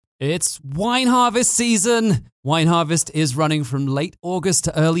It's wine harvest season. Wine harvest is running from late August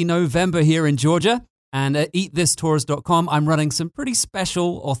to early November here in Georgia. And at eatthistours.com, I'm running some pretty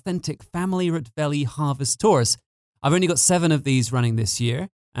special, authentic family Rotvelli harvest tours. I've only got 7 of these running this year,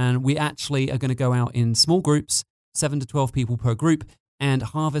 and we actually are going to go out in small groups, 7 to 12 people per group, and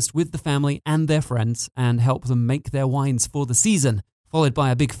harvest with the family and their friends and help them make their wines for the season, followed by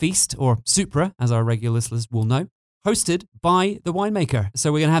a big feast, or supra, as our regular listeners will know, hosted by the winemaker.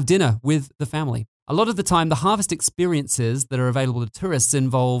 So we're going to have dinner with the family. A lot of the time, the harvest experiences that are available to tourists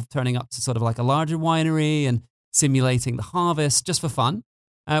involve turning up to sort of like a larger winery and simulating the harvest just for fun,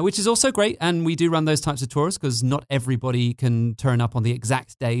 which is also great. And we do run those types of tours because not everybody can turn up on the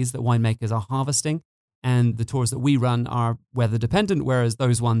exact days that winemakers are harvesting. And the tours that we run are weather dependent, whereas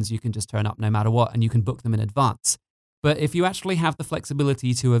those ones you can just turn up no matter what and you can book them in advance. But if you actually have the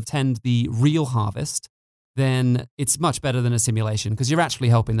flexibility to attend the real harvest, then it's much better than a simulation because you're actually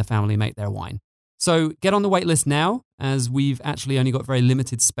helping the family make their wine. So get on the wait list now, as we've actually only got very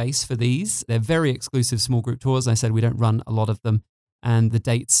limited space for these. They're very exclusive small group tours. I said we don't run a lot of them, and the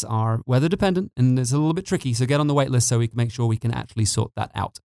dates are weather dependent, and it's a little bit tricky. So get on the wait list so we can make sure we can actually sort that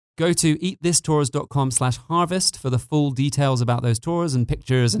out. Go to eatthistours.com/harvest for the full details about those tours and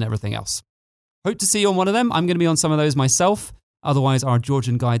pictures and everything else. Hope to see you on one of them. I'm going to be on some of those myself. Otherwise, our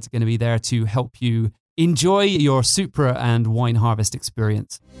Georgian guides are going to be there to help you enjoy your supra and wine harvest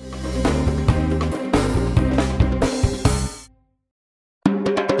experience.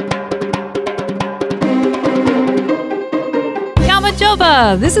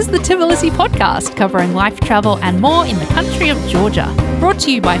 Jova. This is the Tbilisi podcast covering life, travel and more in the country of Georgia. Brought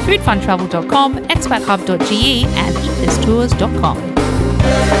to you by foodfuntravel.com, expathub.ge and eatthistours.com.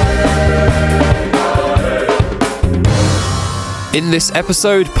 In this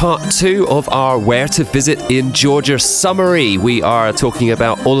episode, part 2 of our Where to Visit in Georgia summary, we are talking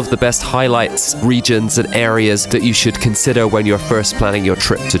about all of the best highlights, regions and areas that you should consider when you're first planning your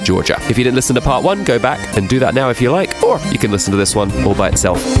trip to Georgia. If you didn't listen to part 1, go back and do that now if you like, or you can listen to this one all by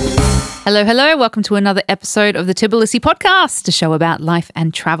itself. Hello, hello. Welcome to another episode of the Tbilisi podcast, a show about life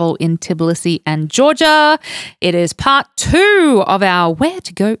and travel in Tbilisi and Georgia. It is part 2 of our Where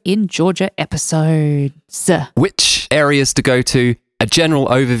to Go in Georgia episodes. Which areas to go to, a general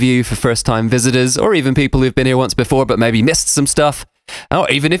overview for first-time visitors, or even people who've been here once before but maybe missed some stuff. Oh,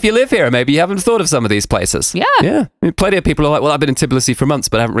 even if you live here, maybe you haven't thought of some of these places. Yeah. I mean, plenty of people are like, well, I've been in Tbilisi for months,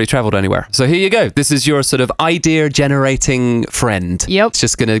 but I haven't really traveled anywhere. So here you go. This is your sort of idea-generating friend. Yep. It's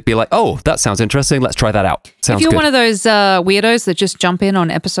just going to be like, oh, that sounds interesting. Let's try that out. Sounds If you're good. one of those weirdos that just jump in on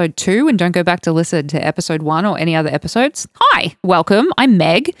episode 2 and don't go back to listen to episode 1 or any other episodes, hi, welcome. I'm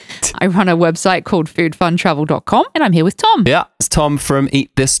Meg. I run a website called foodfuntravel.com and I'm here with Tom. Yeah, it's Tom from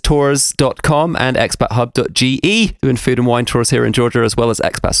eatthistours.com and expathub.ge, doing food and wine tours here in Georgia as well as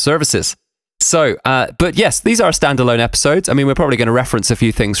expat services. So, but yes, these are standalone episodes. I mean, we're probably going to reference a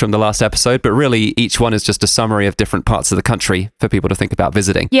few things from the last episode, but really each one is just a summary of different parts of the country for people to think about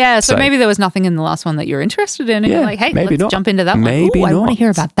visiting. Yeah, so maybe there was nothing in the last one that you're interested in and you're like, hey, let's jump into that maybe one. Ooh, I want to not.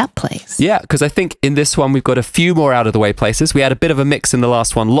 hear about that place. Yeah, because I think in this one we've got a few more out of the way places. We had a bit of a mix in the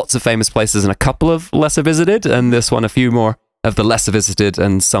last one, lots of famous places and a couple of lesser visited, and this one a few more of the lesser visited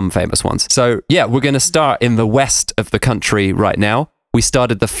and some famous ones. So yeah, we're going to start in the west of the country right now. We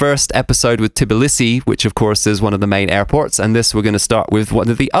started the first episode with Tbilisi, which of course is one of the main airports, and this we're going to start with one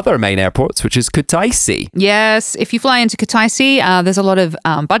of the other main airports, which is Kutaisi. Yes, if you fly into Kutaisi, there's a lot of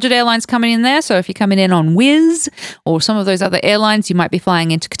budget airlines coming in there. So if you're coming in on Wizz or some of those other airlines, you might be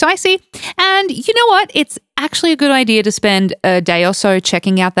flying into Kutaisi. And you know what? It's actually a good idea to spend a day or so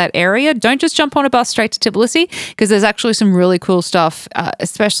checking out that area. Don't just jump on a bus straight to Tbilisi, because there's actually some really cool stuff,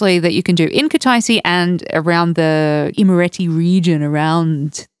 especially that you can do in Kutaisi and around the Imereti region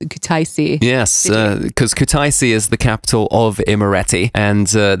around Kutaisi. Yes, because Kutaisi is the capital of Imereti, and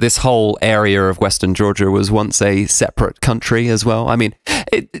this whole area of Western Georgia was once a separate country as well. I mean,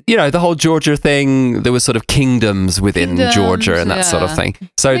 the whole Georgia thing, there was sort of kingdoms within Georgia and that sort of thing.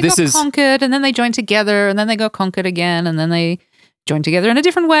 So they got conquered, and then they joined together, and then they got conquered again, and then they joined together in a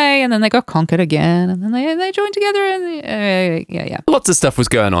different way, and then they got conquered again, and then they joined together, and lots of stuff was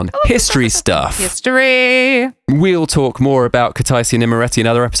going on. History stuff. History. We'll talk more about Kutaisi and Imereti in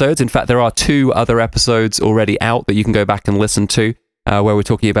other episodes. In fact, there are 2 other episodes already out that you can go back and listen to. where we're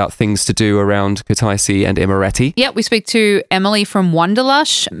talking about things to do around Kutaisi and Imereti. Yeah, we speak to Emily from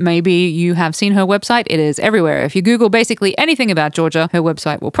Wanderlush. Maybe you have seen her website. It is everywhere. If you Google basically anything about Georgia, her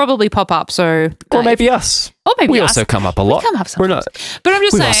website will probably pop up. So, or maybe us. Or maybe we us. also come up a lot. We come up sometimes. We're not. But I'm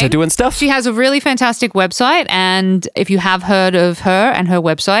just saying. We're also doing stuff. She has a really fantastic website. And if you have heard of her and her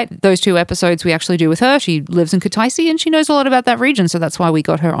website, those 2 episodes we actually do with her, she lives in Kutaisi and she knows a lot about that region. So that's why we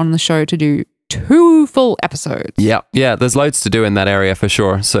got her on the show to do 2 full episodes. Yeah, there's loads to do in that area for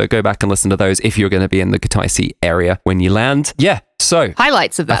sure. So go back and listen to those if you're going to be in the Kutaisi area when you land. Yeah, so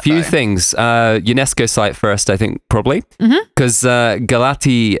highlights of that. A few things. UNESCO site first, I think, probably. Because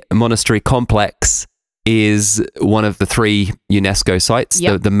Galati Monastery Complex is one of the 3 UNESCO sites,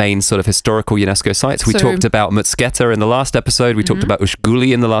 the main sort of historical UNESCO sites. We talked about Mtskheta in the last episode. We talked about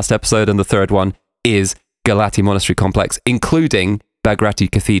Ushguli in the last episode. And the third one is Galati Monastery Complex, including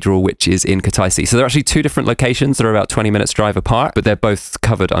Bagrati Cathedral, which is in Kutaisi. So they're actually 2 different locations that are about 20 minutes drive apart, but they're both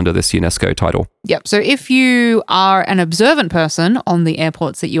covered under this UNESCO title. Yep. So if you are an observant person on the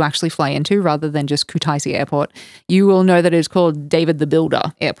airports that you actually fly into, rather than just Kutaisi Airport, you will know that it's called David the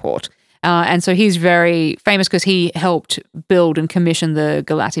Builder Airport. And so he's very famous because he helped build and commission the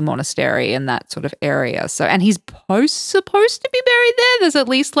Galati Monastery in that sort of area. So, and he's supposed to be buried there. There's at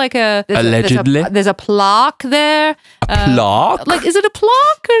least like allegedly. There's a plaque there. Plaque? Like, is it a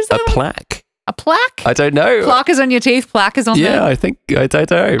plaque or is that a plaque? A plaque? I don't know. Plaque is on your teeth. Plaque is on the... Yeah, I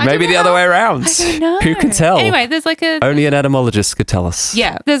don't know. Maybe the other way around. I don't know. Who can tell? Anyway, there's like a... Only an etymologist could tell us.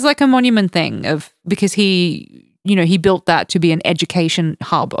 Yeah, there's like a monument thing because he built that to be an education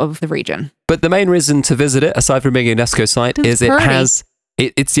hub of the region. But the main reason to visit it, aside from being a UNESCO site, is it has...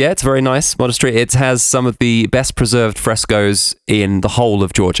 It's a very nice monastery. It has some of the best preserved frescoes in the whole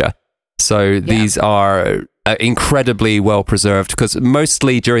of Georgia. So these are incredibly well preserved because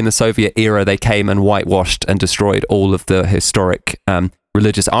mostly during the Soviet era, they came and whitewashed and destroyed all of the historic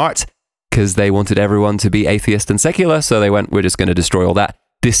religious art because they wanted everyone to be atheist and secular. So they went, we're just going to destroy all that.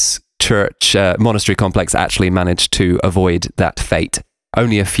 This church monastery complex actually managed to avoid that fate.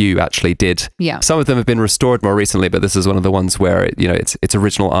 Only a few actually did. Yeah. Some of them have been restored more recently, but this is one of the ones where it's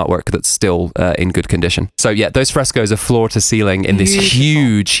original artwork that's still in good condition. So yeah, those frescoes are floor to ceiling in this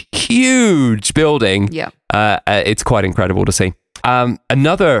huge building. Yeah. It's quite incredible to see.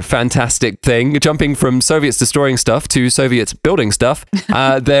 Another fantastic thing, jumping from Soviets destroying stuff to Soviets building stuff,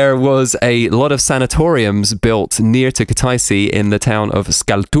 there was a lot of sanatoriums built near to Kutaisi in the town of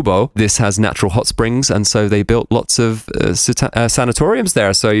Skaltubo. This has natural hot springs, and so they built lots of sanatoriums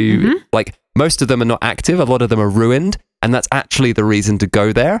there. So most of them are not active, a lot of them are ruined, and that's actually the reason to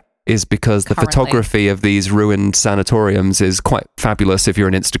go there. Is because the photography of these ruined sanatoriums is quite fabulous if you're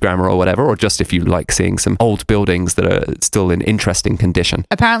an Instagrammer or whatever, or just if you like seeing some old buildings that are still in interesting condition.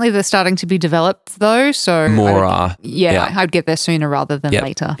 Apparently they're starting to be developed though, so I'd get there sooner rather than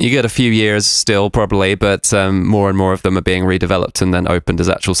later. You get a few years still probably, but more and more of them are being redeveloped and then opened as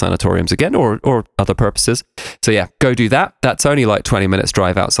actual sanatoriums again or other purposes. So yeah, go do that. That's only like 20 minutes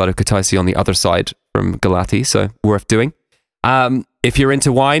drive outside of Kutaisi on the other side from Galati, so worth doing. If you're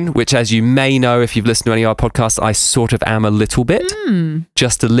into wine, which as you may know, if you've listened to any of our podcasts, I sort of am a little bit,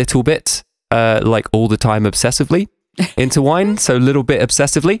 just a little bit, like all the time obsessively into wine. So a little bit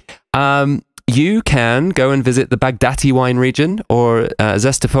obsessively. You can go and visit the Baghdati wine region or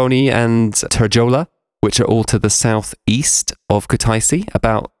Zestaponi and Terjola, which are all to the southeast of Kutaisi,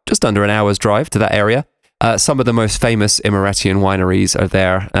 about just under an hour's drive to that area. Some of the most famous Imeretian wineries are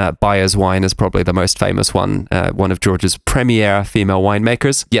there. Bayer's Wine is probably the most famous one of Georgia's premier female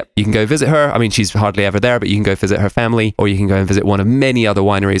winemakers. Yep, you can go visit her. I mean, she's hardly ever there, but you can go visit her family, or you can go and visit one of many other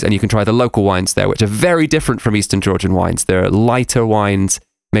wineries, and you can try the local wines there, which are very different from Eastern Georgian wines. They're lighter wines,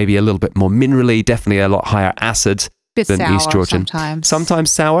 maybe a little bit more minerally, definitely a lot higher acid than sour East Georgian.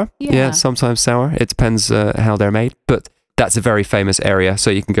 Sometimes sour. Yeah, sometimes sour. It depends how they're made, but that's a very famous area, so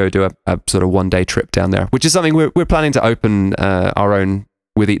you can go do a sort of one-day trip down there, which is something we're planning to open our own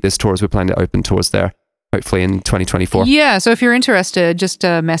with Eat This Tours. We're planning to open tours there, hopefully in 2024. Yeah, so if you're interested, just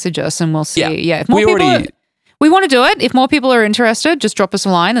message us and we'll see. Yeah, if we want to do it. If more people are interested, just drop us a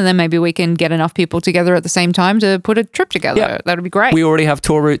line and then maybe we can get enough people together at the same time to put a trip together. Yeah. That would be great. We already have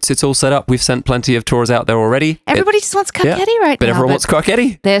tour routes. It's all set up. We've sent plenty of tours out there already. Everybody just wants Kakheti right now. But everyone wants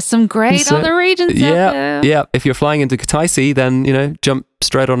Kakheti. There's some great other regions out there. Yeah. If you're flying into Kutaisi, then, jump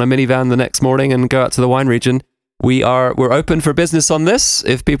straight on a minivan the next morning and go out to the wine region. We're open for business on this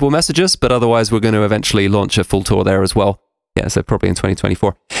if people message us, but otherwise we're going to eventually launch a full tour there as well. Yeah, so probably in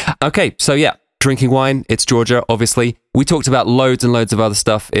 2024. Okay, so yeah. Drinking wine, it's Georgia, obviously. We talked about loads and loads of other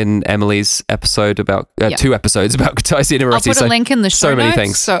stuff in Emily's episode about 2 episodes about Kutaisi and Imereti. I'll put a link in the show so notes. Many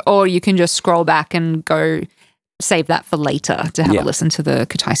things. Or you can just scroll back and go save that for later to have a listen to the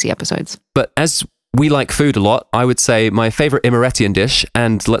Kutaisi episodes. But as we like food a lot, I would say my favorite Imeretian dish,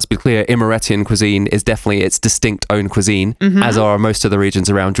 and let's be clear, Imeretian cuisine is definitely its distinct own cuisine, as are most of the regions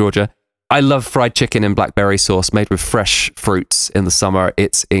around Georgia. I love fried chicken in blackberry sauce made with fresh fruits in the summer.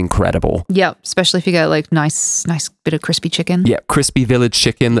 It's incredible. Yeah, especially if you get like nice bit of crispy chicken. Yeah, crispy village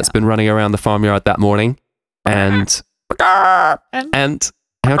chicken that's been running around the farmyard that morning. And how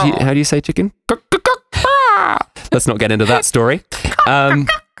do you say chicken? Let's not get into that story. And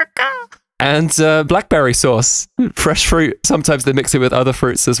blackberry sauce, fresh fruit. Sometimes they mix it with other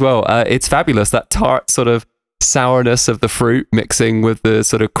fruits as well. It's fabulous. That tart sort of sourness of the fruit mixing with the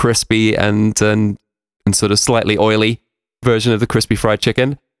sort of crispy and sort of slightly oily version of the crispy fried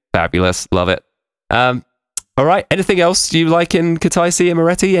chicken. Fabulous. Love it. All right. Anything else you like in Kutaisi,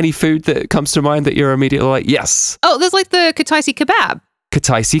 Imereti? Any food that comes to mind that you're immediately like, yes? Oh, there's like the Kutaisi kebab.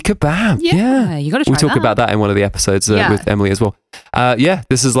 Kutaisi kebab. Yeah, you got to try that. We talk about that in one of the episodes with Emily as well.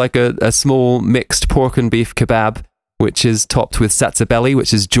 This is like a small mixed pork and beef kebab, which is topped with satsabeli,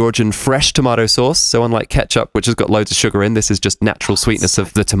 which is Georgian fresh tomato sauce. So unlike ketchup, which has got loads of sugar in, this is just natural sweetness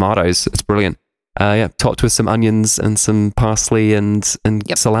of the tomatoes. It's brilliant. Topped with some onions and some parsley and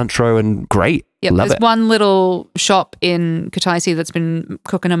cilantro, and great. Yep, there's one little shop in Kutaisi that's been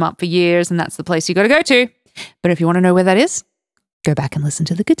cooking them up for years, and that's the place you got to go to. But if you want to know where that is, go back and listen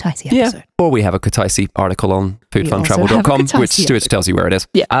to the Kutaisi episode. Yeah, or we have a Kutaisi article on foodfuntravel.com, which tells you where it is.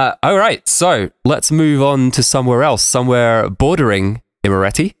 Yeah. All right, so let's move on to somewhere else. Somewhere bordering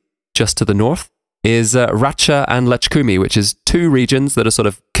Imereti, just to the north, is Racha and Lechkhumi, which is two regions that are sort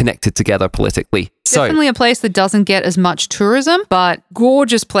of connected together politically. Definitely a place that doesn't get as much tourism, but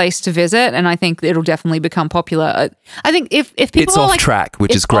gorgeous place to visit, and I think it'll definitely become popular. I think if people it's are off track,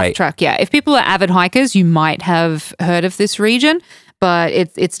 which is great. Off track, yeah. If people are avid hikers, you might have heard of this region, but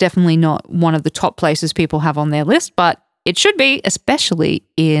it's definitely not one of the top places people have on their list, but it should be, especially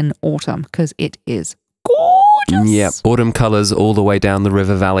in autumn, because it is gorgeous. Yeah, autumn colours all the way down the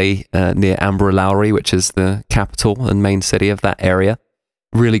river valley near Lechkhumi, which is the capital and main city of that area.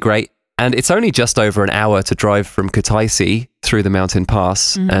 Really great. And it's only just over an hour to drive from Kutaisi through the mountain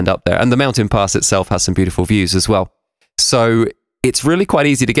pass and up there. And the mountain pass itself has some beautiful views as well. So it's really quite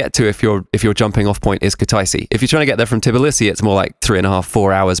easy to get to if your jumping off point is Kutaisi. If you're trying to get there from Tbilisi, it's more like 3.5,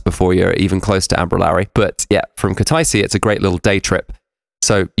 4 hours before you're even close to Lechkhumi. But yeah, from Kutaisi, it's a great little day trip.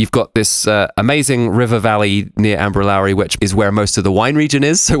 So you've got this amazing river valley near Lechkhumi, which is where most of the wine region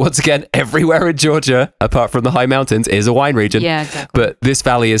is. So once again, everywhere in Georgia, apart from the high mountains, is a wine region. Yeah, exactly. But this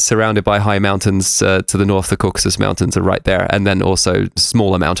valley is surrounded by high mountains to the north. The Caucasus Mountains are right there. And then also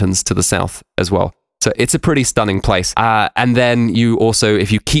smaller mountains to the south as well. So it's a pretty stunning place. And then you also,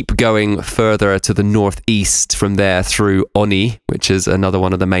 if you keep going further to the northeast from there through Oni, which is another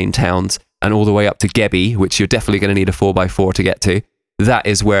one of the main towns, and all the way up to Gebi, which you're definitely going to need a 4x4 to get to. That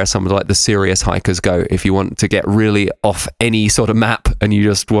is where some of like the serious hikers go. If you want to get really off any sort of map and you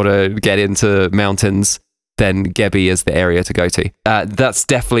just want to get into mountains, then Gebi is the area to go to. That's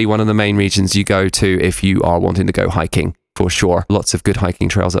definitely one of the main regions you go to if you are wanting to go hiking, for sure. Lots of good hiking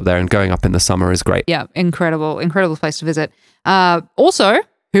trails up there, and going up in the summer is great. Yeah, incredible place to visit. Also,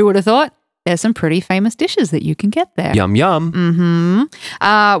 who would have thought? There's some pretty famous dishes that you can get there. Yum, yum.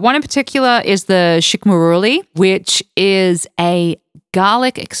 Mm-hmm. One in particular is the shikmaruli, which is a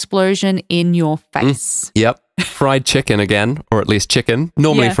garlic explosion in your face. Yep. Fried chicken again, or at least chicken,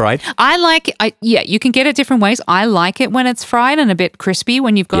 normally fried. I like it. You can get it different ways. I like it when it's fried and a bit crispy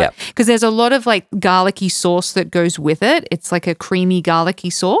when you've got, because there's a lot of like garlicky sauce that goes with it. It's like a creamy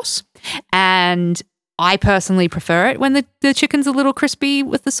garlicky sauce. And I personally prefer it when the chicken's a little crispy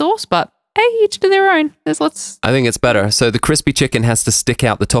with the sauce, but hey, each to their own. There's lots. I think it's better. So the crispy chicken has to stick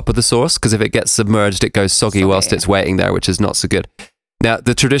out the top of the sauce, because if it gets submerged, it goes soggy whilst it's waiting there, which is not so good. Now,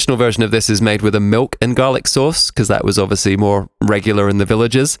 the traditional version of this is made with a milk and garlic sauce, because that was obviously more regular in the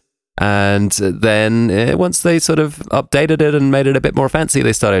villages. And then once they sort of updated it and made it a bit more fancy,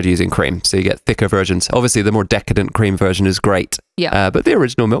 they started using cream. So you get thicker versions. Obviously, the more decadent cream version is great. Yeah. But the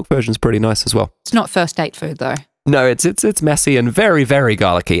original milk version is pretty nice as well. It's not first date food, though. No, it's messy and very, very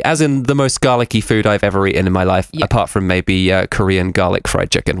garlicky, as in the most garlicky food I've ever eaten in my life, apart from maybe Korean garlic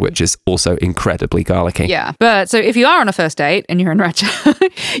fried chicken, which is also incredibly garlicky. Yeah, but so if you are on a first date and you're in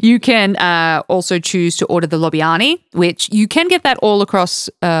Racha, you can also choose to order the lobiani, which you can get that all across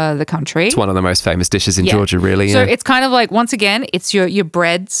the country. It's one of the most famous dishes in Georgia, really. So it's kind of like, once again, it's your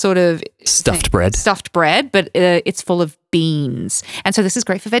bread sort of... Stuffed bread, but it's full of beans. And so this is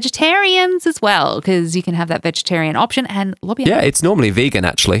great for vegetarians as well, because you can have that vegetarian option and lobiani. Yeah, it's normally vegan,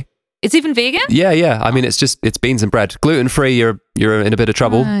 actually. It's even vegan? Yeah. I mean, it's beans and bread. Gluten-free, you're in a bit of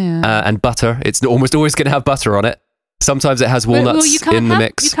trouble. And butter, it's almost always going to have butter on it. Sometimes it has walnuts in the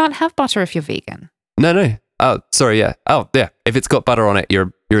mix. You can't have butter if you're vegan. No. Oh, sorry, yeah. Oh, yeah. If it's got butter on it,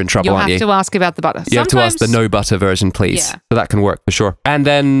 you're in trouble, aren't you? You'll have to ask about the butter. You have to ask the no butter version, please. Yeah. So that can work for sure. And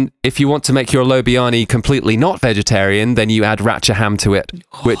then if you want to make your lobiani completely not vegetarian, then you add Racha ham to it,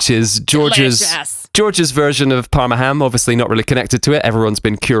 which is George's version of Parma ham, obviously not really connected to it. Everyone's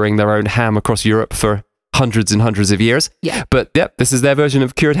been curing their own ham across Europe for hundreds and hundreds of years. Yeah. But yeah, this is their version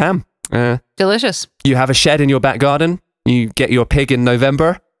of cured ham. Delicious. You have a shed in your back garden. You get your pig in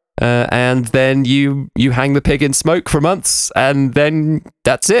November. And then you hang the pig in smoke for months, and then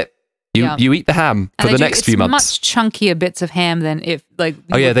that's it. You eat the ham for the next few months. Much chunkier bits of ham than if like.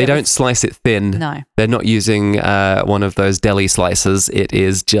 Oh yeah, they don't slice it thin. No, they're not using one of those deli slicers. It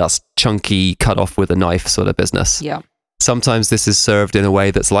is just chunky, cut off with a knife sort of business. Yeah. Sometimes this is served in a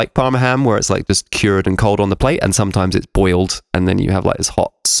way that's like Parma ham, where it's like just cured and cold on the plate, and sometimes it's boiled, and then you have like this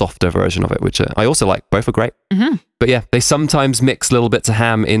hot, softer version of it, which I also like. Both are great. Mm-hmm. But yeah, they sometimes mix little bits of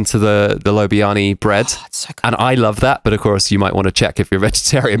ham into the lobiani bread, so good. and I love that. But of course, you might want to check if you're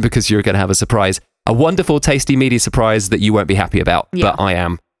vegetarian because you're going to have a surprise, a wonderful, tasty, meaty surprise that you won't be happy about, but I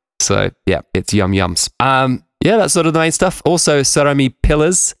am. So yeah, it's yums. Yeah, that's sort of the main stuff. Also, Sarami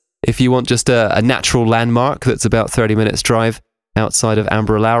pillars. If you want just a natural landmark that's about 30 minutes drive outside of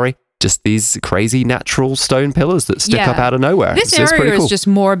Ambra-Lowry, just these crazy natural stone pillars that stick up out of nowhere. This area is just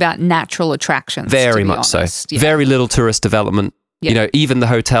more about natural attractions. Very much so. Yeah. Very little tourist development. Yeah. You know, even the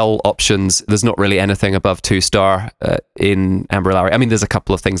hotel options, there's not really anything above 2-star in Ambra-Lowry. I mean, there's a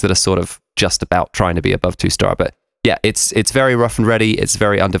couple of things that are sort of just about trying to be above 2-star, but yeah, it's very rough and ready. It's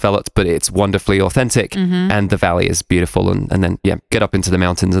very undeveloped, but it's wonderfully authentic. Mm-hmm. And the valley is beautiful. And then, get up into the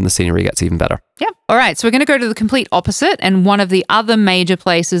mountains and the scenery gets even better. Yeah. All right. So we're going to go to the complete opposite. And one of the other major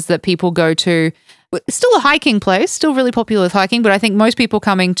places that people go to, it's still a hiking place, still really popular with hiking, but I think most people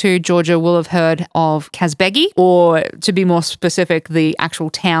coming to Georgia will have heard of Kazbegi, or to be more specific, the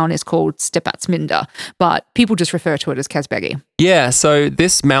actual town is called Stepatsminda, but people just refer to it as Kazbegi. Yeah. So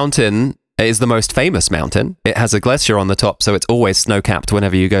this mountain is the most famous mountain. It has a glacier on the top, so it's always snow-capped.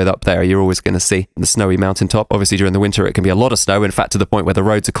 Whenever you go up there, you're always going to see the snowy mountaintop. Obviously, during the winter, it can be a lot of snow, in fact, to the point where the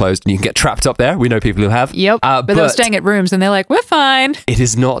roads are closed and you can get trapped up there. We know people who have. Yep, but they were staying at rooms and they're like, we're fine. It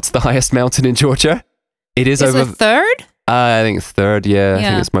is not the highest mountain in Georgia. It is over... it third? I think it's third, yeah. I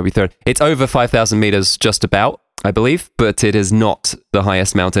think this might be third. It's over 5,000 meters just about, I believe, but it is not the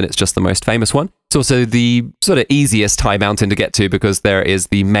highest mountain. It's just the most famous one. It's also the sort of easiest high mountain to get to because there is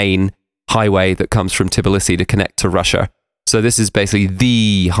the main highway that comes from Tbilisi to connect to Russia. So this is basically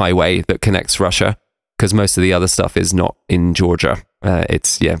the highway that connects Russia, because most of the other stuff is not in Georgia.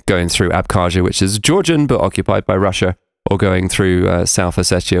 It's going through Abkhazia, which is Georgian but occupied by Russia, or going through South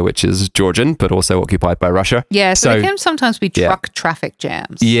Ossetia, which is Georgian but also occupied by Russia. Yeah, so there can sometimes be truck traffic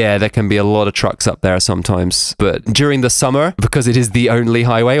jams. Yeah, there can be a lot of trucks up there sometimes. But during the summer, because it is the only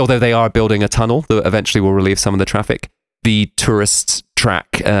highway, although they are building a tunnel that eventually will relieve some of the traffic, the tourist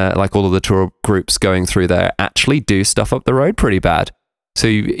track, like all of the tour groups going through there, actually do stuff up the road pretty bad. So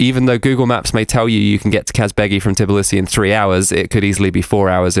even though Google Maps may tell you can get to Kazbegi from Tbilisi in 3 hours, it could easily be 4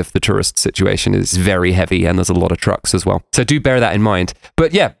 hours if the tourist situation is very heavy and there's a lot of trucks as well. So do bear that in mind.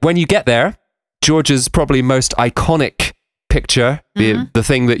 But yeah, when you get there, Georgia's probably most iconic picture, the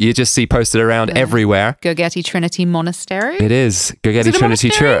thing that you just see posted around everywhere. Gurgeti Trinity Monastery? It is. Gurgeti Trinity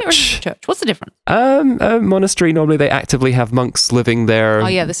Church. What's the difference? A monastery, normally they actively have monks living there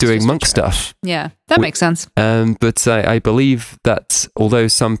doing monk stuff. Yeah, that makes sense. But I believe that although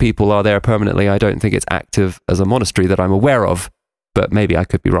some people are there permanently, I don't think it's active as a monastery that I'm aware of, but maybe I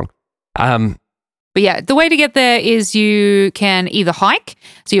could be wrong. But yeah, the way to get there is you can either hike,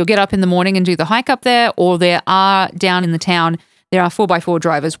 so you'll get up in the morning and do the hike up there, or there are, down in the town, there are 4x4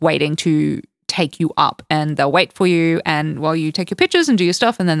 drivers waiting to take you up, and they'll wait for you and while you take your pictures and do your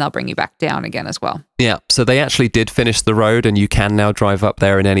stuff, and then they'll bring you back down again as well. Yeah, so they actually did finish the road and you can now drive up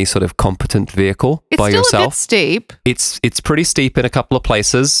there in any sort of competent vehicle by yourself. It's still a bit steep. It's pretty steep in a couple of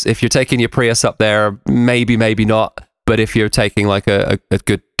places. If you're taking your Prius up there, maybe not. But if you're taking like a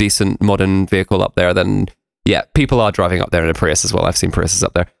good, decent, modern vehicle up there, then yeah, people are driving up there in a Prius as well. I've seen Priuses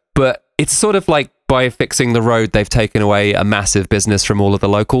up there. But it's sort of like by fixing the road, they've taken away a massive business from all of the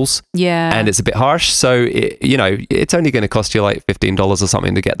locals. Yeah. And it's a bit harsh. So, it's only going to cost you like $15 or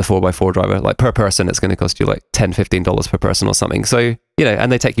something to get the 4x4 driver. Like per person, it's going to cost you like $10, $15 per person or something. So,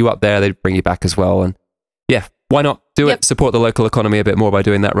 and they take you up there, they bring you back as well. And yeah, why not do it? Support the local economy a bit more by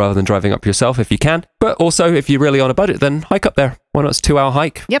doing that rather than driving up yourself if you can. But also, if you're really on a budget, then hike up there. Why not? It's a 2-hour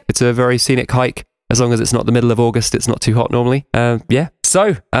hike. Yep. It's a very scenic hike. As long as it's not the middle of August, it's not too hot normally. Yeah.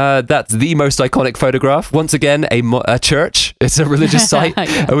 So that's the most iconic photograph. Once again, a church. It's a religious site.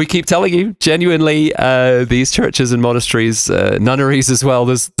 Yeah. And we keep telling you, genuinely, these churches and monasteries, nunneries as well,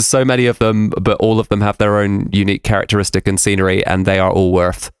 there's so many of them, but all of them have their own unique characteristic and scenery, and they are all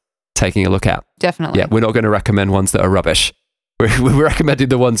worth taking a look at. Definitely. Yeah, we're not going to recommend ones that are rubbish. We're recommending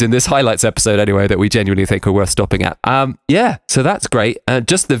the ones in this highlights episode anyway that we genuinely think are worth stopping at. Yeah, so that's great.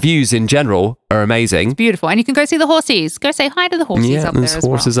 Just the views in general are amazing. Beautiful. And you can go see the horses. Go say hi to the horses up there as well. There's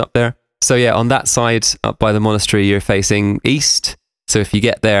horses up there. So yeah, on that side, up by the monastery, you're facing east. So if you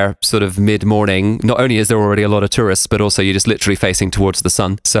get there sort of mid-morning, not only is there already a lot of tourists, but also you're just literally facing towards the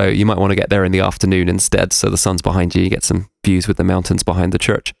sun. So you might want to get there in the afternoon instead. So the sun's behind you, you get some views with the mountains behind the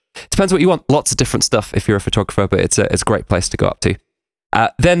church. Depends what you want. Lots of different stuff if you're a photographer, but it's a great place to go up to.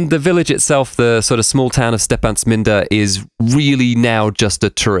 Then the village itself, the sort of small town of Stepatsminda, is really now just a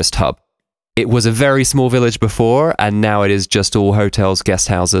tourist hub. It was a very small village before, and now it is just all hotels, guest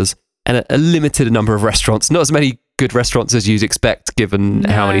houses, and a limited number of restaurants. Not as many good restaurants as you'd expect given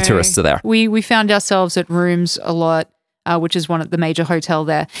how many tourists are there. We found ourselves at rooms a lot, which is one of the major hotel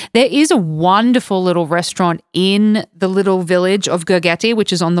there. There is a wonderful little restaurant in the little village of Gurgeti,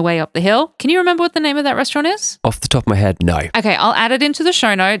 which is on the way up the hill. Can you remember what the name of that restaurant is? Off the top of my head, no. Okay, I'll add it into the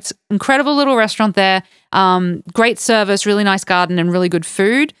show notes. Incredible little restaurant there. Great service, really nice garden, and really good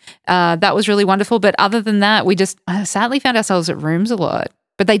food. That was really wonderful. But other than that, we just sadly found ourselves at rooms a lot.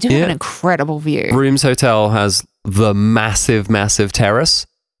 But they do have an incredible view. Rooms Hotel has the massive terrace,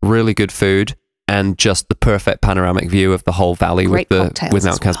 really good food, and just the perfect panoramic view of the whole valley with Mount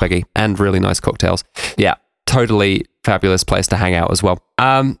Kazbegi, and really nice cocktails. Yeah, totally fabulous place to hang out as well.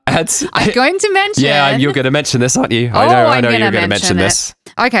 I'm going to mention. Yeah, you're going to mention this, aren't you? I know you're going to mention this.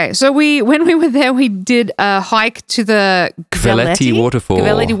 Okay, so when we were there, we did a hike to the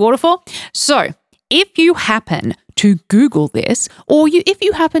Gudauri waterfall. So if you happen to Google this, or if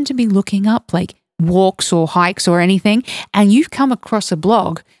you happen to be looking up like walks or hikes or anything, and you've come across a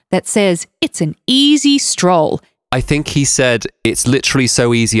blog that says it's an easy stroll. I think he said it's literally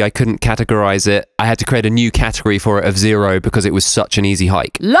so easy I couldn't categorize it. I had to create a new category for it of 0 because it was such an easy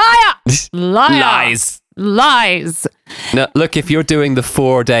hike. Liar! Lies. Now, look, if you're doing the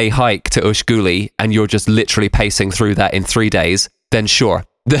 4-day hike to Ushguli and you're just literally pacing through that in 3 days, then sure.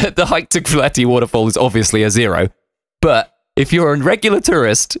 The hike to Gudauri waterfall is obviously a 0. But if you're a regular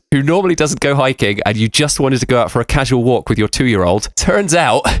tourist who normally doesn't go hiking and you just wanted to go out for a casual walk with your 2-year-old, turns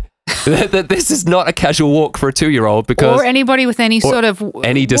out that this is not a casual walk for a 2-year-old because... Or anybody with any sort of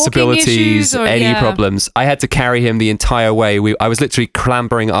any disabilities, problems. I had to carry him the entire way. I was literally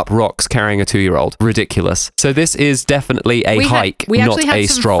clambering up rocks carrying a 2-year-old. Ridiculous. So this is definitely a hike, not a stroll. We actually had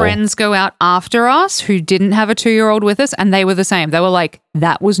some friends go out after us who didn't have a 2-year-old with us, and they were the same. They were like,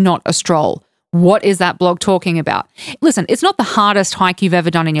 that was not a stroll. What is that blog talking about? Listen, it's not the hardest hike you've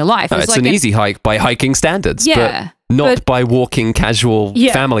ever done in your life. No, it's like an easy hike by hiking standards, but not by walking casual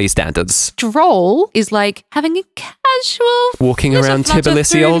family standards. Stroll is like having a casual... Walking around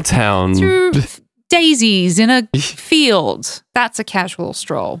Tbilisi Old Town. Through daisies in a field. That's a casual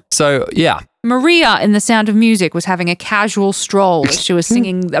stroll. So, yeah. Maria in The Sound of Music was having a casual stroll as she was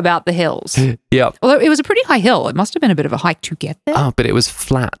singing about the hills. Yep. Although it was a pretty high hill. It must have been a bit of a hike to get there. Oh, but it was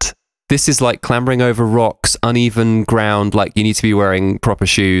flat. This is like clambering over rocks, uneven ground, like you need to be wearing proper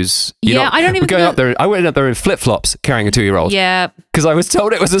shoes. I don't even... I went up there in flip-flops carrying a 2-year-old. Yeah. Because I was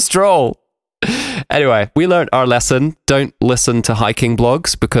told it was a stroll. Anyway, we learned our lesson. Don't listen to hiking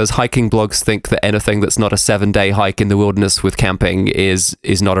blogs because hiking blogs think that anything that's not a 7-day hike in the wilderness with camping is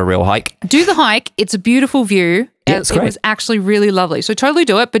not a real hike. Do the hike. It's a beautiful view. Yeah, it's great. It was actually really lovely. So totally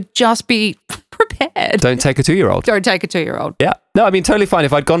do it, but just be prepared. Don't take a 2-year-old. Don't take a 2-year-old. Yeah. No, I mean, totally fine.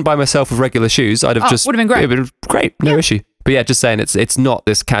 If I'd gone by myself with regular shoes, I'd have just... would have been great. It would have been great. No issue. But yeah, just saying it's not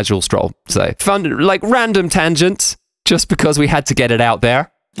this casual stroll. So fun, like random tangent, just because we had to get it out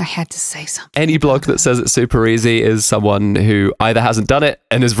there. I had to say something. Any blog that says it's super easy is someone who either hasn't done it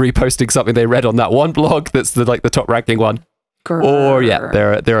and is reposting something they read on that one blog that's the top ranking one. Grrr.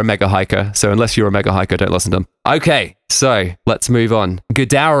 Or they're a mega hiker. So unless you're a mega hiker, don't listen to them. Okay, so let's move on.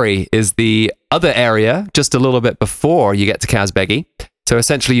 Gudauri is the other area just a little bit before you get to Kazbegi. So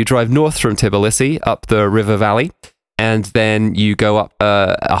essentially you drive north from Tbilisi up the river valley, and then you go up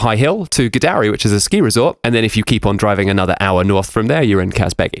a high hill to Gudauri, which is a ski resort. And then if you keep on driving another hour north from there, you're in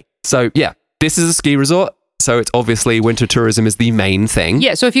Kazbegi. So yeah, this is a ski resort. So it's obviously winter tourism is the main thing.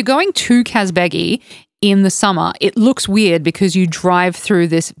 Yeah, so if you're going to Kazbegi in the summer, it looks weird because you drive through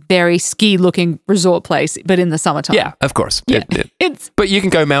this very ski-looking resort place, but in the summertime. Yeah, of course. Yeah. But you can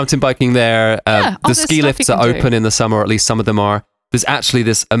go mountain biking there. The ski lifts are open in the summer, or at least some of them are. there's actually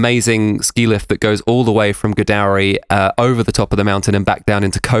this amazing ski lift that goes all the way from Gudauri over the top of the mountain and back down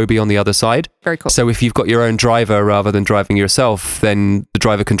into Kobe on the other side. Very cool. So if you've got your own driver rather than driving yourself, then the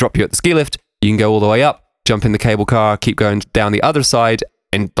driver can drop you at the ski lift. You can go all the way up, jump in the cable car, keep going down the other side,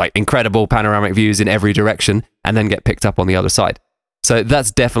 in like incredible panoramic views in every direction, and then get picked up on the other side. So that's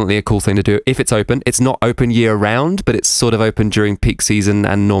definitely a cool thing to do if it's open. It's not open year round, but it's sort of open during peak season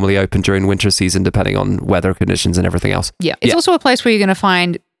and normally open during winter season, depending on weather conditions and everything else. Yeah. It's also a place where you're going to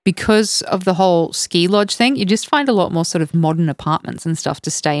find, because of the whole ski lodge thing, you just find a lot more sort of modern apartments and stuff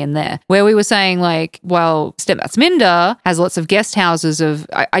to stay in there. Where we were saying like, well, Stepatsminda has lots of guest houses of...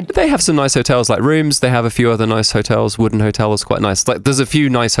 They have some nice hotels like rooms. They have a few other nice hotels. Wooden Hotel is quite nice. Like, there's a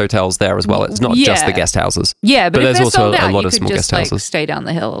few nice hotels there as well. It's not just the guest houses. Yeah, but if there's they're also sold out, a lot you of could small just guest houses. like stay down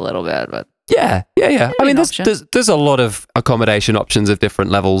the hill a little bit. But Yeah. I mean, there's a lot of accommodation options of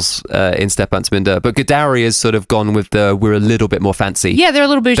different levels in Stepatsminda, but Gudauri has sort of gone with we're a little bit more fancy. Yeah, they're a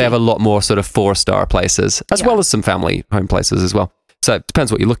little bougie. They have a lot more sort of 4-star places, as well as some family home places as well. So it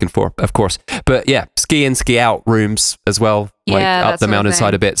depends what you're looking for, of course. But yeah, ski in, ski out rooms as well, like up the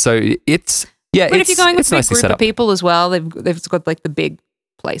mountainside a bit. So it's But if you're going with a big group set of up. people as well, they've got like the big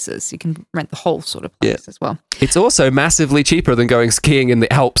places. You can rent the whole sort of place as well. It's also massively cheaper than going skiing in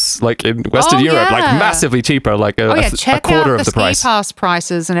the Alps, like in Western Europe. Like massively cheaper, like a quarter of the price. Ski pass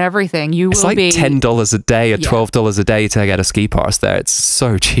prices and everything. It's like $10 a day or $12 a day to get a ski pass there. It's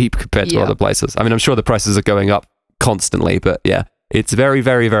so cheap compared to other places. I mean, I'm sure the prices are going up constantly, but yeah, it's very,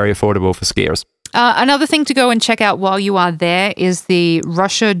 very, very affordable for skiers. Another thing to go and check out while you are there is the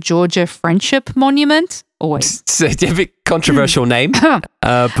Russia-Georgia Friendship Monument. Always. It's a bit controversial name, but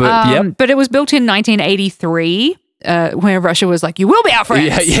But it was built in 1983, where Russia was like, you will be our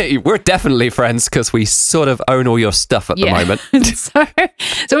friends. Yeah, we're definitely friends because we sort of own all your stuff at the moment. so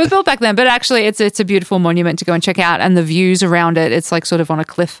it was built back then, but actually it's a beautiful monument to go and check out, and the views around it, it's like sort of on a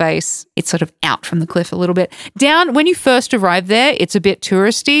cliff face. It's sort of out from the cliff a little bit. Down, when you first arrive there, it's a bit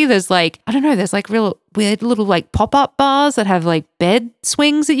touristy. There's like, I don't know, there's like real weird little like pop-up bars that have like bed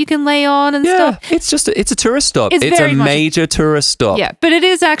swings that you can lay on and stuff. It's a tourist stop. It's a major tourist stop. Yeah, but it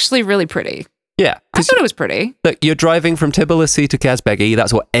is actually really pretty. Yeah. I thought it was pretty. Look, you're driving from Tbilisi to Kazbegi.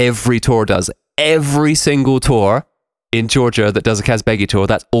 That's what every tour does. Every single tour in Georgia that does a Kazbegi tour,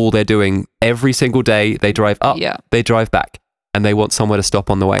 that's all they're doing. Every single day, they drive up, they drive back, and they want somewhere to stop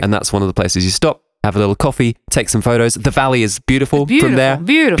on the way. And that's one of the places you stop, have a little coffee, take some photos. The valley is beautiful from there.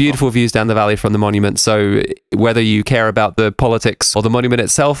 Beautiful views down the valley from the monument. So whether you care about the politics or the monument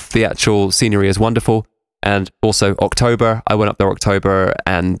itself, the actual scenery is wonderful. And also October, I went up there October,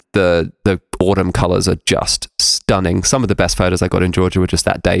 and the autumn colors are just stunning. Some of the best photos I got in Georgia were just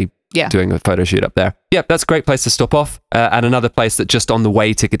that day doing a photo shoot up there. Yeah, that's a great place to stop off. And another place that just on the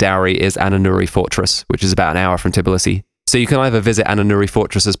way to Gudauri is Ananuri Fortress, which is about an hour from Tbilisi. So you can either visit Ananuri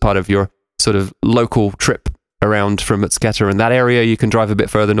Fortress as part of your sort of local trip around from Mtskheta in that area. You can drive a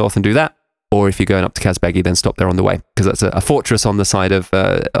bit further north and do that. Or if you're going up to Kazbegi, then stop there on the way, because that's a fortress on the side of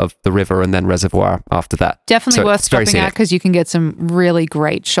the river and then reservoir after that. Definitely worth stopping at, because you can get some really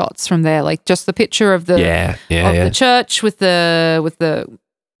great shots from there, like just the picture of the the church with the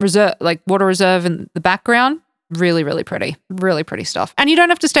reserve, like water reserve in the background. Really, really pretty stuff. And you don't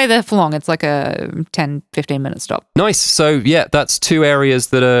have to stay there for long. It's like a 10-15 minute stop. Nice. So yeah, that's two areas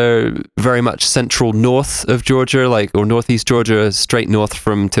that are very much central north of Georgia, or northeast Georgia, straight north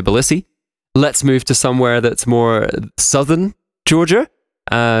from Tbilisi. Let's move to somewhere that's more southern Georgia.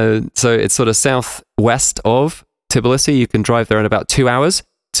 So it's sort of southwest of Tbilisi. You can drive there in about 2 hours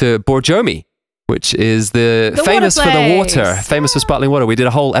to Borjomi, which is the famous for the water, famous for sparkling water. We did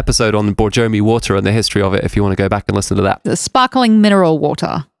a whole episode on Borjomi water and the history of it, if you want to go back and listen to that. The sparkling mineral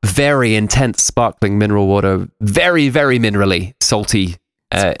water. Very intense sparkling mineral water. Very, very minerally, salty.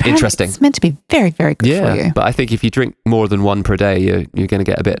 Interesting. It's meant to be very, very good for you. But I think if you drink more than one per day, you're going to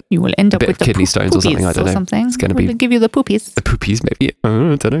get a bit. You will end up with kidney stones or something. I don't know. It's going to give you the poopies. The poopies, maybe.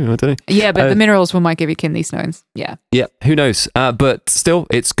 I don't know. Yeah, but the minerals might give you kidney stones. Yeah. Yeah. Who knows? But still,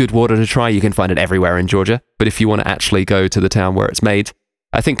 it's good water to try. You can find it everywhere in Georgia. But if you want to actually go to the town where it's made,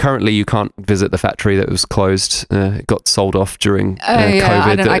 I think currently you can't visit the factory that was closed. It got sold off during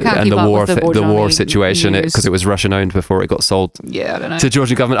COVID and the war situation, because it was Russian owned before it got sold to the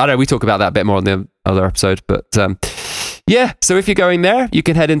Georgian government. I don't know, we talk about that a bit more on the other episode, but so if you're going there, you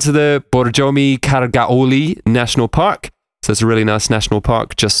can head into the Borjomi Kargaoli National Park. So it's a really nice national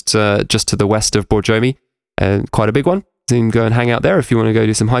park just to the west of Borjomi, and quite a big one. So you can go and hang out there if you want to go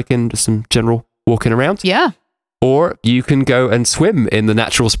do some hiking, just some general walking around. Yeah. Or you can go and swim in the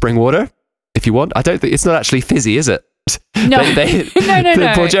natural spring water if you want. I don't think it's not actually fizzy, is it? No. no. No.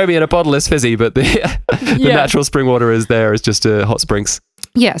 Borjomi in a bottle is fizzy, but the natural spring water is just hot springs.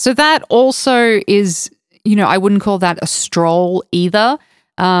 Yeah, so that also is, I wouldn't call that a stroll either.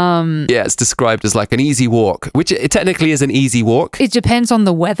 It's described as like an easy walk, which it technically is an easy walk. It depends on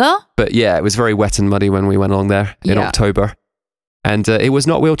the weather. But yeah, it was very wet and muddy when we went along there in October. And it was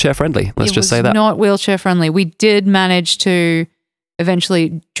not wheelchair friendly. Let's just say that. It was not wheelchair friendly. We did manage to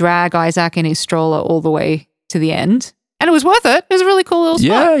eventually drag Isaac in his stroller all the way to the end. And it was worth it. It was a really cool little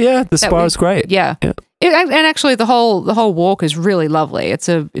spot. Yeah. The spa is great. Yeah. And actually the whole walk is really lovely. It's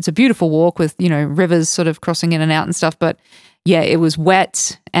a beautiful walk with, rivers sort of crossing in and out and stuff. But yeah, it was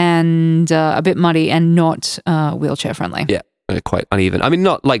wet and a bit muddy and not wheelchair friendly. Yeah. Quite uneven. I mean,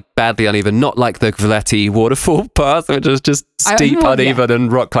 not like badly uneven, not like the Vleti waterfall path, which is just steep, uneven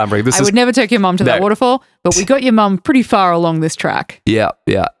and rock clambering. I would never take your mum to that waterfall, but we got your mum pretty far along this track. Yeah.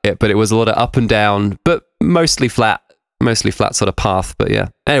 But it was a lot of up and down, but mostly flat sort of path. But yeah.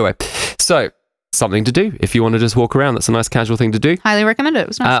 Anyway, so something to do if you want to just walk around. That's a nice casual thing to do. Highly recommend it. It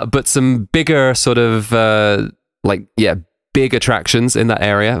was nice. But some bigger sort of big attractions in that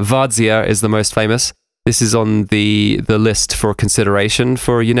area. Vadzia is the most famous. This is on the list for consideration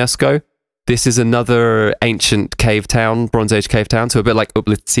for UNESCO. This is another ancient cave town, Bronze Age cave town, so a bit like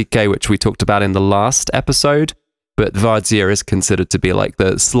Ublitsike, which we talked about in the last episode. But Vadzia is considered to be like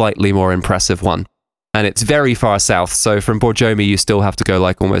the slightly more impressive one. And it's very far south, so from Borjomi you still have to go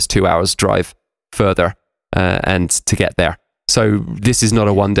like almost 2 hours drive further and to get there. So this is not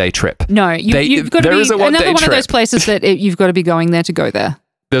a one-day trip. No, you've got to be another one of those places that you've got to be going there to go there.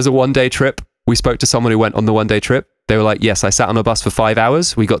 There's a one-day trip. We spoke to someone who went on the one-day trip. They were like, yes, I sat on a bus for 5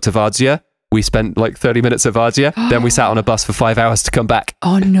 hours. We got to Vadzia. We spent like 30 minutes at Vadzia. Then we sat on a bus for 5 hours to come back.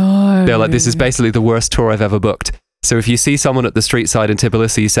 Oh, no. They're like, this is basically the worst tour I've ever booked. So if you see someone at the street side in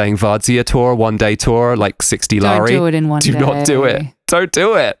Tbilisi saying Vadzia tour, one-day tour, like 60 lari. Don't do it in one day. Do not do it. Don't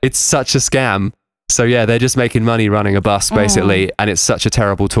do it. It's such a scam. So yeah, they're just making money running a bus basically. And it's such a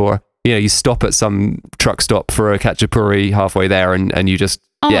terrible tour. You stop at some truck stop for a khachapuri halfway there and you just...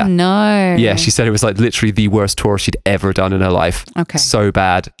 Oh, no. Yeah, she said it was like literally the worst tour she'd ever done in her life. Okay. So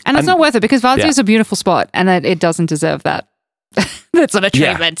bad. And it's not worth it because Vadzia is a beautiful spot and it doesn't deserve that. That sort of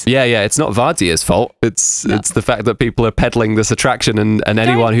treatment. Yeah. It's not Vadzia's fault. It's the fact that people are peddling this attraction and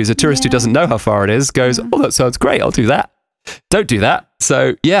anyone who's a tourist who doesn't know how far it is goes, oh, that sounds great. I'll do that. Don't do that.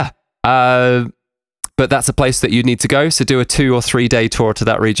 So, yeah. But that's a place that you need to go. So do a 2 or 3 day tour to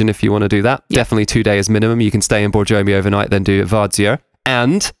that region if you want to do that. Yep. Definitely 2 days minimum. You can stay in Borjomi overnight, then do Vadzia.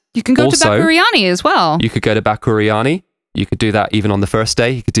 And you can go to Bakuriani as well. You could go to Bakuriani. You could do that even on the first day.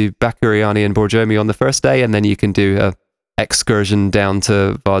 You could do Bakuriani and Borjomi on the first day, and then you can do a excursion down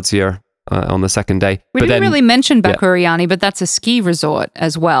to Vadzia on the second day. We didn't really mention Bakuriani, but that's a ski resort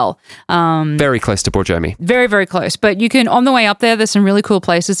as well. Very close to Borjomi. Very, very close. But you can, on the way up there, there's some really cool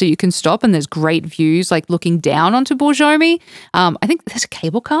places that you can stop and there's great views, like looking down onto Borjomi. I think there's a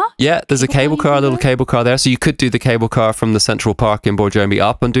cable car. Yeah, there's a little cable car there. So you could do the cable car from the Central Park in Borjomi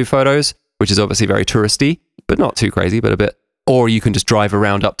up and do photos, which is obviously very touristy, but not too crazy, but a bit. Or you can just drive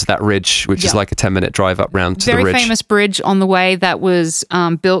around up to that ridge, which is like a 10-minute drive up round to the ridge. Very famous bridge on the way that was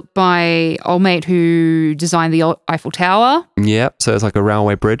built by old mate who designed the Eiffel Tower. Yeah, so it's like a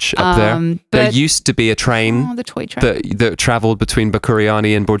railway bridge up there. There used to be a train, the toy train that travelled between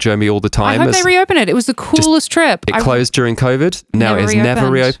Bakuriani and Borjomi all the time. I hope they reopen it. It was the coolest trip. It closed during COVID. Now it's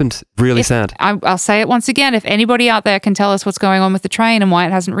never reopened. Really sad. I'll say it once again. If anybody out there can tell us what's going on with the train and why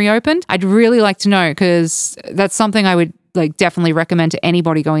it hasn't reopened, I'd really like to know because that's something I would definitely recommend to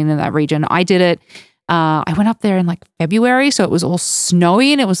anybody going into that region. I did it. I went up there in February, so it was all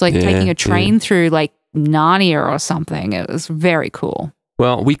snowy and it was taking a train through Narnia or something. It was very cool.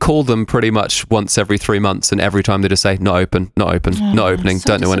 Well, we call them pretty much once every 3 months and every time they just say, not open, not opening, so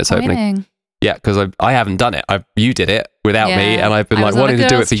don't know when it's opening. Yeah, because I haven't done it. You did it without me and I've been wanting to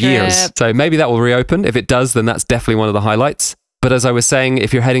do it for years. So maybe that will reopen. If it does, then that's definitely one of the highlights. But as I was saying,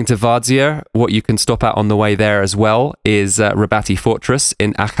 if you're heading to Vadzia, what you can stop at on the way there as well is Rabati Fortress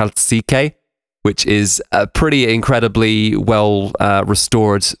in Akhaltsike, which is a pretty incredibly well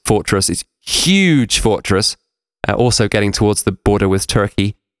restored fortress. It's a huge fortress, also getting towards the border with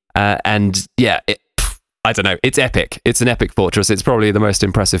Turkey. I don't know, it's epic. It's an epic fortress. It's probably the most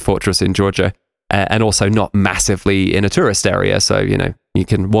impressive fortress in Georgia and also not massively in a tourist area. So, you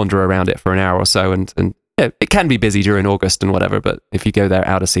can wander around it for an hour or so and it can be busy during August and whatever, but if you go there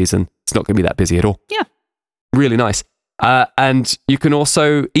out of season, it's not going to be that busy at all. Yeah. Really nice. And you can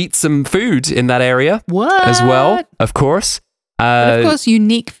also eat some food in that area as well, of course. But of course,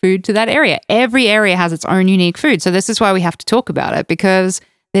 unique food to that area. Every area has its own unique food. So this is why we have to talk about it because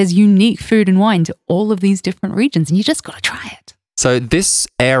there's unique food and wine to all of these different regions, and you just got to try it. So this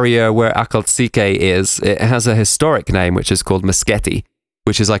area where Akaltsike is, it has a historic name, which is called Meskheti,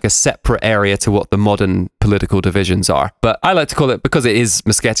 which is like a separate area to what the modern political divisions are. But I like to call it, because it is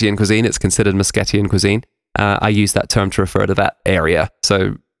Meskhetian cuisine, it's considered Meskhetian cuisine. I use that term to refer to that area.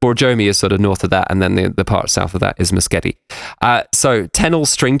 So Borjomi is sort of north of that, and then the part south of that is Meskheti. So Tenel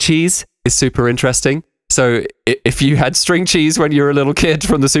string cheese is super interesting. So if you had string cheese when you were a little kid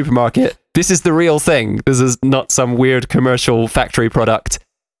from the supermarket, this is the real thing. This is not some weird commercial factory product.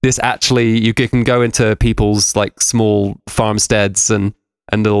 This actually, you can go into people's like small farmsteads and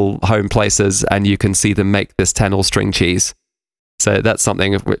little home places, and you can see them make this Tenel string cheese. So that's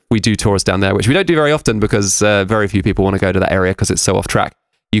something, we do tours down there, which we don't do very often because very few people want to go to that area because it's so off track.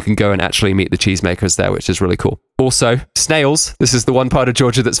 You can go and actually meet the cheesemakers there, which is really cool. Also, snails. This is the one part of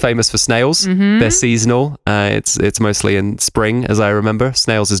Georgia that's famous for snails. Mm-hmm. They're seasonal. It's mostly in spring, as I remember.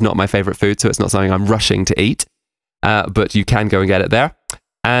 Snails is not my favorite food, so it's not something I'm rushing to eat. But you can go and get it there.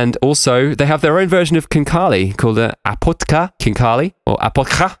 And also, they have their own version of kinkali called apotka kinkali, or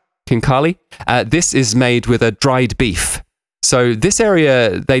apotka kinkali. This is made with a dried beef. So this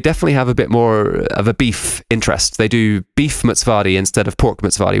area, they definitely have a bit more of a beef interest. They do beef mtskheta instead of pork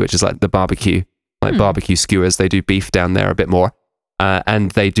mtskheta, which is like the barbecue, barbecue skewers. They do beef down there a bit more.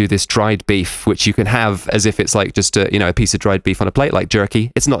 And they do this dried beef, which you can have as if it's like just a piece of dried beef on a plate, like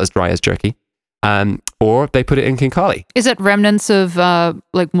jerky. It's not as dry as jerky. Or they put it in kinkali. Is it remnants of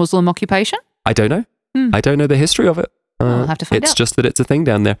like Muslim occupation? I don't know. I don't know the history of it. I'll have to find out. It's just that it's a thing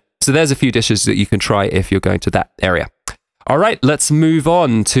down there. So there's a few dishes that you can try if you're going to that area. All right, let's move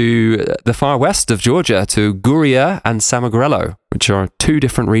on to the far west of Georgia, to Guria and Samagrelo, which are two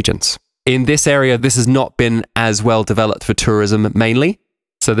different regions. In this area, this has not been as well developed for tourism mainly.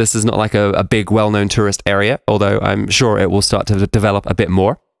 So this is not like a big well-known tourist area, although I'm sure it will start to develop a bit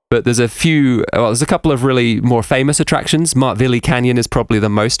more. But there's a couple of really more famous attractions. Martvili Canyon is probably the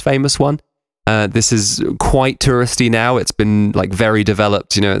most famous one. This is quite touristy now. It's been like very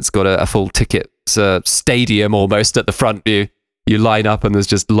developed. It's got a full ticket stadium almost at the front. You line up and there's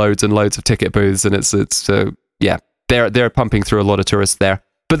just loads and loads of ticket booths, and they're pumping through a lot of tourists there.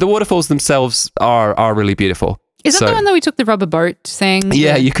 But the waterfalls themselves are really beautiful. Is that the one that we took the rubber boat thing?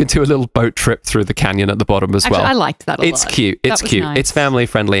 Yeah, you can do a little boat trip through the canyon at the bottom as well. I liked that a lot. It's cute. It's cute. Nice. It's family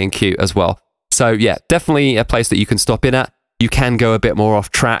friendly and cute as well. So yeah, definitely a place that you can stop in at. You can go a bit more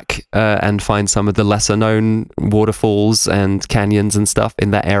off track and find some of the lesser known waterfalls and canyons and stuff in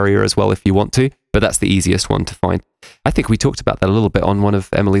that area as well if you want to. But that's the easiest one to find. I think we talked about that a little bit on one of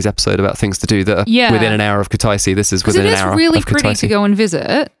Emily's episodes about things to do that are within an hour of Kutaisi. This is within an hour of Kutaisi. It is really pretty to go and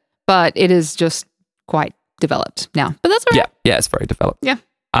visit, but it is just quite developed now. But that's all right. Yeah, it's very developed. Yeah.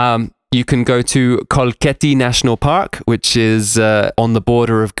 You can go to Kolkheti National Park, which is on the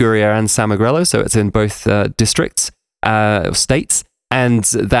border of Guria and Samagrelo, so it's in both districts. States, and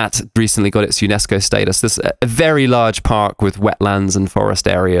that recently got its UNESCO status. This a very large park with wetlands and forest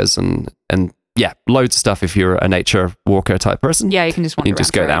areas and loads of stuff if you're a nature walker type person. Yeah, you can just wander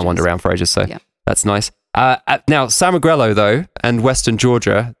around. Go there and wander around for ages, so that's nice. Now, Samagrelo, though, and Western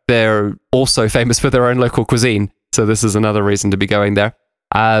Georgia, they're also famous for their own local cuisine, so this is another reason to be going there.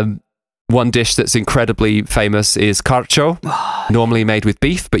 One dish that's incredibly famous is carcho, normally made with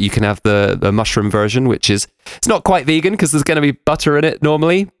beef, but you can have the mushroom version, which it's not quite vegan because there's going to be butter in it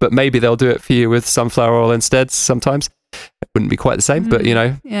normally, but maybe they'll do it for you with sunflower oil instead sometimes. It wouldn't be quite the same, but you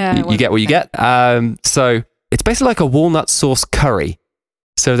get what you get. So it's basically like a walnut sauce curry.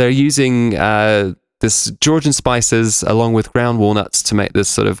 So they're using this Georgian spices along with ground walnuts to make this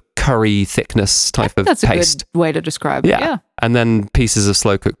sort of curry thickness type of paste. That's a good way to describe it. Yeah. And then pieces of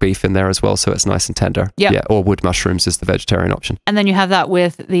slow cooked beef in there as well, so it's nice and tender. Yeah. Or wood mushrooms is the vegetarian option. And then you have that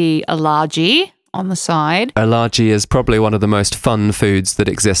with the alaji on the side. Alaji is probably one of the most fun foods that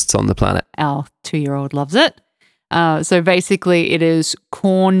exists on the planet. Our 2-year-old loves it. So basically it is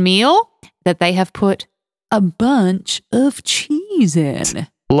cornmeal that they have put a bunch of cheese in.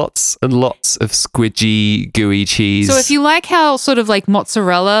 Lots and lots of squidgy, gooey cheese. So if you like how sort of like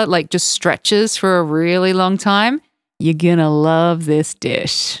mozzarella like just stretches for a really long time, you're gonna love this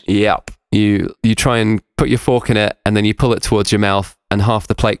dish. Yep. You try and put your fork in it and then you pull it towards your mouth and half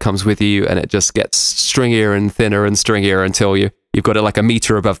the plate comes with you and it just gets stringier and thinner and stringier until you've got it like a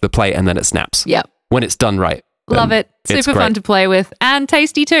meter above the plate and then it snaps. Yep. When it's done right. Love it. Super fun to play with and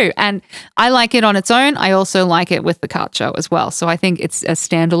tasty too. And I like it on its own. I also like it with the carcho as well. So I think it's a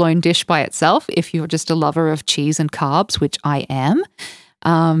standalone dish by itself if you're just a lover of cheese and carbs, which I am.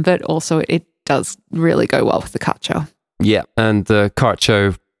 But also it does really go well with the carcho. Yeah, and the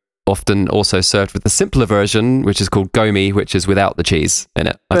carcho often also served with the simpler version, which is called gomi, which is without the cheese in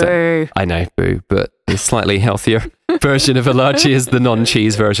it. I know, boo, but the slightly healthier version of Elachi is the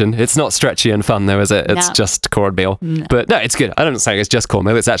non-cheese version. It's not stretchy and fun though, is it? It's just cornmeal. No. But no, it's good. I don't say it's just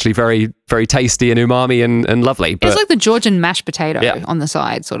cornmeal. It's actually very, very tasty and umami and lovely. But it's like the Georgian mashed potato on the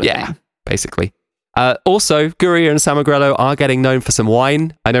side sort of thing. Basically. Also, Guria and Samagrelo are getting known for some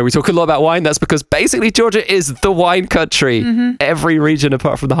wine. I know we talk a lot about wine. That's because basically Georgia is the wine country. Every region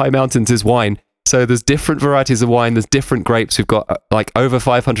apart from the high mountains is wine. So there's different varieties of wine. There's different grapes. We've got like over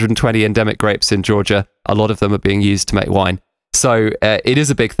 520 endemic grapes in Georgia. A lot of them are being used to make wine. So it is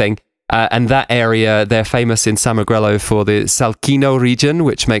a big thing. And that area, they're famous in Samagrelo for the Salkino region,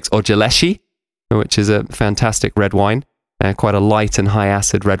 which makes Ogeleshi, which is a fantastic red wine. Quite a light and high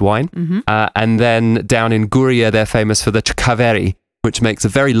acid red wine. And then down in Guria, they're famous for the Kaveri, which makes a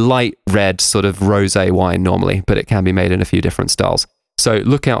very light red sort of rosé wine normally, but it can be made in a few different styles. So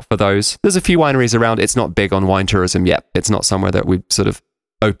look out for those. There's a few wineries around. It's not big on wine tourism yet. It's not somewhere that we've sort of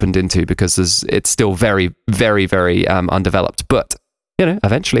opened into because it's still very, very, very undeveloped. But, you know,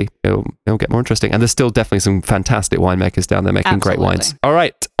 eventually it'll get more interesting. And there's still definitely some fantastic winemakers down there making great wines. All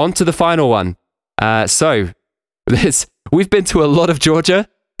right, on to the final one. We've been to a lot of Georgia.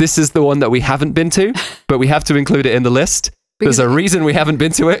 This is the one that we haven't been to, but we have to include it in the list. There's a reason we haven't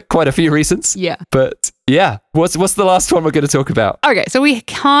been to it, quite a few reasons. Yeah. But yeah, what's the last one we're going to talk about? Okay, so we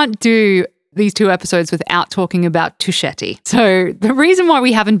can't do these 2 episodes without talking about Tusheti. So the reason why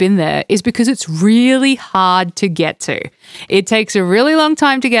we haven't been there is because it's really hard to get to. It takes a really long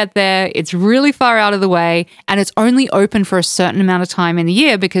time to get there. It's really far out of the way, and it's only open for a certain amount of time in the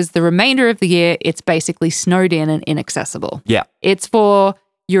year because the remainder of the year, it's basically snowed in and inaccessible. Yeah. It's for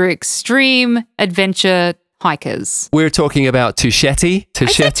your extreme adventure hikers. We're talking about Tusheti. I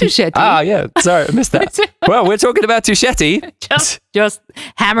said Tusheti. Ah, yeah. Sorry, I missed that. Well, we're talking about Tusheti. Just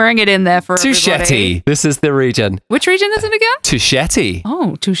hammering it in there for Tusheti. Everybody. This is the region. Which region is it again? Tusheti.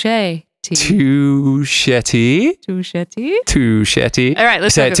 Oh, Tusheti. Tusheti. All right,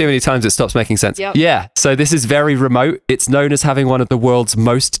 let's say it too many times, it stops making sense. Yep. Yeah, so this is very remote. It's known as having one of the world's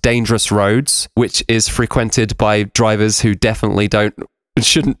most dangerous roads, which is frequented by drivers who definitely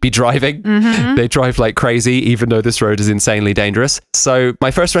shouldn't be driving. They drive like crazy, even though this road is insanely dangerous. So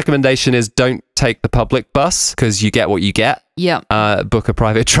my first recommendation is don't take the public bus because you get what you get. Yeah. Book a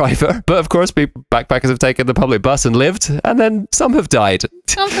private driver. But of course, backpackers have taken the public bus and lived, and then some have died.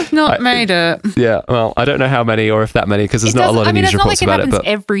 Some have not made it. Yeah, well, I don't know how many or if that many because there's not a lot of news reports about it. But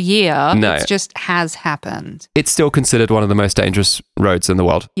every year. No. It just has happened. It's still considered one of the most dangerous roads in the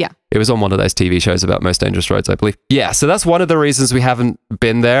world. Yeah. It was on one of those TV shows about most dangerous roads, I believe. Yeah, so that's one of the reasons we haven't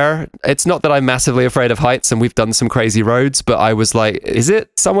been there. It's not that I'm massively afraid of heights and we've done some crazy roads, but I was like, is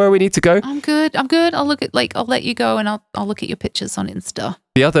it somewhere we need to go? I'm good. I'll let you go and I'll look at your pictures on Insta.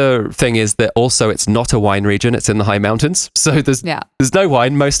 The other thing is that also it's not a wine region, it's in the high mountains. So there's no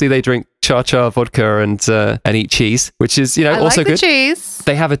wine. Mostly they drink cha-cha, vodka and eat cheese, which is, also good. Cheese.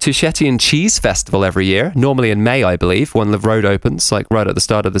 They have a Tushetian cheese festival every year, normally in May, I believe, when the road opens, like right at the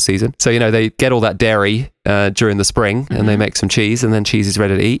start of the season. So, they get all that dairy during the spring and they make some cheese and then cheese is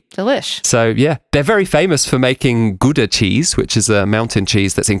ready to eat. Delish. So, yeah, they're very famous for making Gouda cheese, which is a mountain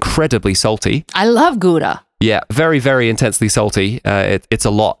cheese that's incredibly salty. I love Gouda. Yeah, very, very intensely salty. It's a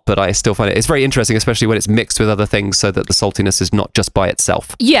lot, but I still find it's very interesting, especially when it's mixed with other things so that the saltiness is not just by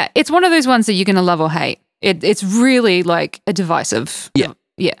itself. Yeah, it's one of those ones that you're going to love or hate. It's really like a divisive. Yeah.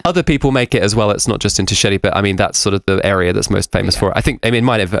 Yeah. Other people make it as well. It's not just in Tusheti, but I mean, that's sort of the area that's most famous for it. I think, it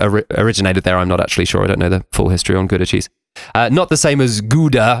might have originated there. I'm not actually sure. I don't know the full history on Gouda cheese. Not the same as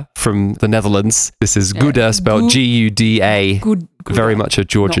Gouda from the Netherlands. This is Gouda, spelled Guda. Very much a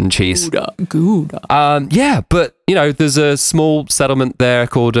Georgian cheese. Gouda. Yeah, but there's a small settlement there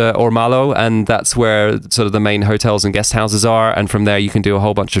called Ormalo, and that's where sort of the main hotels and guest houses are. And from there, you can do a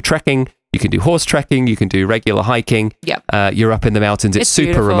whole bunch of trekking. You can do horse trekking. You can do regular hiking. Yep. You're up in the mountains. It's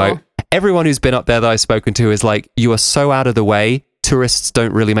super beautiful. remote. Everyone who's been up there that I've spoken to is like, you are so out of the way. Tourists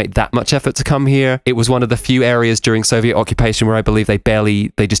don't really make that much effort to come here. It was one of the few areas during Soviet occupation where I believe they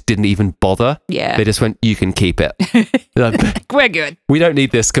just didn't even bother. Yeah. They just went, you can keep it. We're good. We don't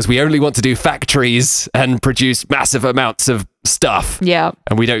need this because we only want to do factories and produce massive amounts of stuff. Yeah.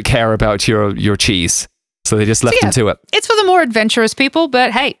 And we don't care about your cheese. So they just left them to it. It's for the more adventurous people,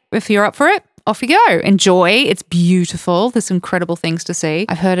 but hey, if you're up for it, off you go. Enjoy. It's beautiful. There's incredible things to see.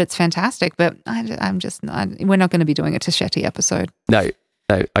 I've heard it's fantastic, but we're not going to be doing a Tusheti episode. No,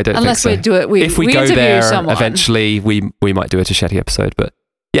 I don't Unless think so. If we go interview there, someone. eventually we might do a Tusheti episode. But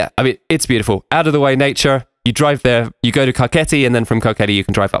yeah, I mean, it's beautiful. Out of the way nature. You drive there, you go to Kakheti, and then from Kakheti you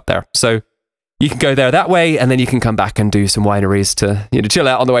can drive up there. So you can go there that way, and then you can come back and do some wineries to chill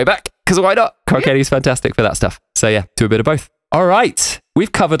out on the way back. Because why not? Kakheti is fantastic for that stuff. So yeah, do a bit of both. All right,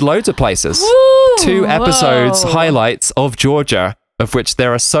 we've covered loads of places. Woo, 2 episodes, highlights of Georgia, of which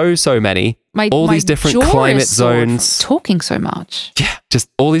there are so many. All these different climate zones. Talking so much. Yeah, just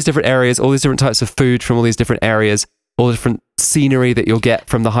all these different areas, all these different types of food from all these different areas, all the different scenery that you'll get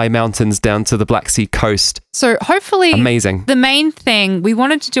from the high mountains down to the Black Sea coast. So hopefully, amazing. The main thing, we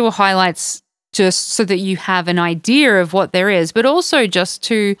wanted to do a highlights just so that you have an idea of what there is, but also just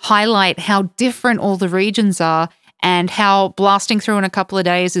to highlight how different all the regions are and how blasting through in a couple of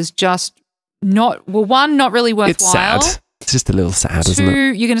days is just not really worthwhile. It's sad. It's just a little sad, isn't it?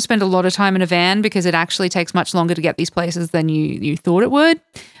 2, you're going to spend a lot of time in a van because it actually takes much longer to get these places than you thought it would.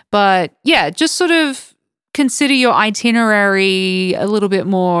 But yeah, just sort of consider your itinerary a little bit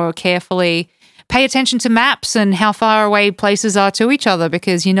more carefully. Pay attention to maps and how far away places are to each other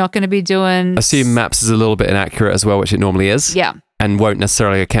because you're not going to be doing... Assume maps is a little bit inaccurate as well, which it normally is. Yeah. And won't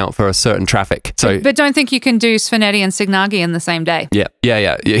necessarily account for a certain traffic. So, but don't think you can do Svaneti and Signagi in the same day. Yeah.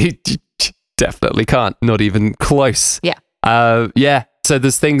 You definitely can't. Not even close. Yeah. Yeah. So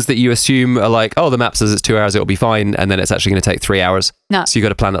there's things that you assume are like, oh, the map says it's 2 hours, it'll be fine. And then it's actually going to take 3 hours. No. So you got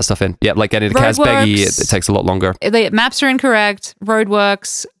to plan that stuff in. Yeah, like getting to Kazbegi, it takes a lot longer. The maps are incorrect.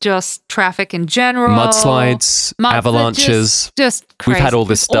 Roadworks, just traffic in general. Mudslides, avalanches. Just crazy. We've had all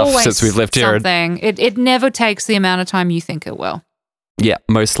this stuff since we've lived here. It never takes the amount of time you think it will. Yeah,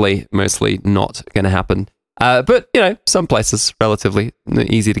 mostly not going to happen. But, some places relatively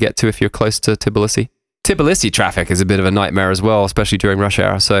easy to get to if you're close to Tbilisi. Tbilisi traffic is a bit of a nightmare as well, especially during rush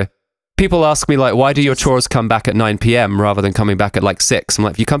hour. So people ask me, like, why do your tours come back at 9 p.m. rather than coming back at like 6? I'm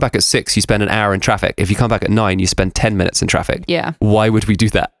like, if you come back at 6, you spend an hour in traffic. If you come back at 9, you spend 10 minutes in traffic. Yeah. Why would we do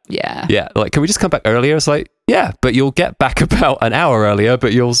that? Yeah. Yeah. Like, can we just come back earlier? It's like, yeah, but you'll get back about an hour earlier,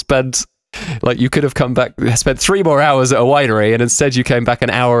 but you'll spend... Like you could have come back, spent 3 more hours at a winery, and instead you came back an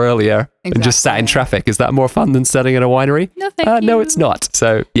hour earlier and just sat in traffic. Is that more fun than sitting in a winery? No, thank you. No, it's not.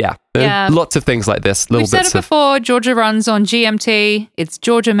 So yeah, lots of things like this. We've said it before. Georgia runs on GMT. It's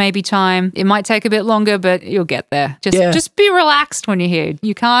Georgia maybe time. It might take a bit longer, but you'll get there. Just be relaxed when you're here.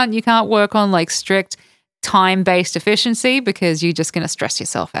 You can't work on like strict time-based efficiency because you're just going to stress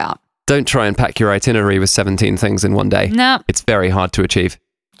yourself out. Don't try and pack your itinerary with 17 things in one day. No, it's very hard to achieve.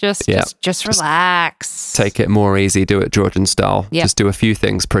 Just relax. Take it more easy. Do it Georgian style. Yep. Just do a few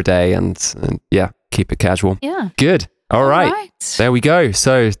things per day and keep it casual. Yeah. Good. All right. There we go.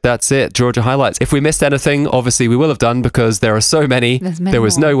 So that's it. Georgia highlights. If we missed anything, obviously we will have done because there are so many. There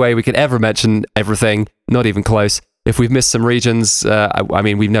was no way we could ever mention everything. Not even close. If we've missed some regions,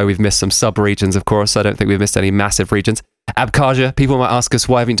 we know we've missed some sub-regions, of course. I don't think we've missed any massive regions. Abkhazia, people might ask us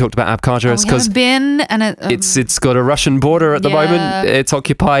why haven't you talked about Abkhazia? It's because it's got a Russian border at the moment. It's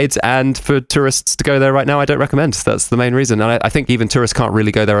occupied, and for tourists to go there right now, I don't recommend. That's the main reason. And I think even tourists can't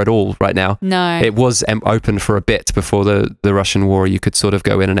really go there at all right now. No. It was open for a bit before the Russian war. You could sort of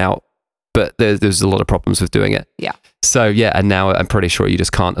go in and out, but there's a lot of problems with doing it. Yeah. So yeah, and now I'm pretty sure you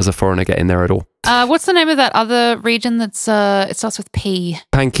just can't as a foreigner get in there at all. What's the name of that other region that's it starts with P?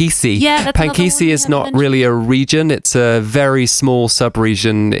 Pankisi. Yeah, that's Pankisi is not really a region. It's a very small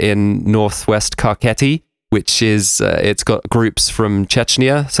sub-region in northwest Kakheti, which is it's got groups from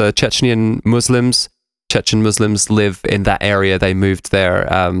Chechnya. So Chechen Muslims live in that area. They moved there.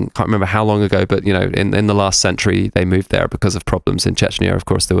 Can't remember how long ago, but in the last century they moved there because of problems in Chechnya. Of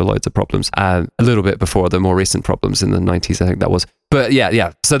course, there were loads of problems. A little bit before the more recent problems in the 90s, I think that was. But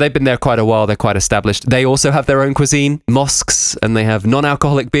yeah. So they've been there quite a while. They're quite established. They also have their own cuisine, mosques, and they have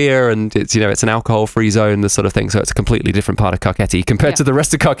non-alcoholic beer, and it's it's an alcohol-free zone, this sort of thing. So it's a completely different part of Kakheti compared to the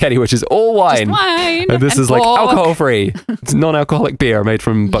rest of Kakheti, which is all wine. Just wine. And this is pork. like alcohol-free. It's non-alcoholic beer made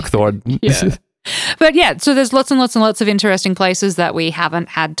from buckthorn. Yeah. But yeah, so there's lots and lots and lots of interesting places that we haven't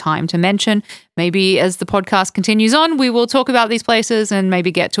had time to mention. Maybe as the podcast continues on, we will talk about these places and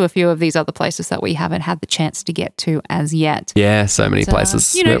maybe get to a few of these other places that we haven't had the chance to get to as yet. Yeah, so many places.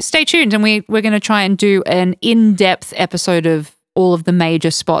 Stay tuned, and we're going to try and do an in-depth episode of all of the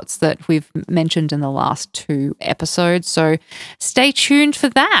major spots that we've mentioned in the last 2 episodes. So stay tuned for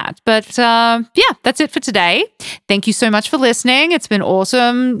that. But that's it for today. Thank you so much for listening. It's been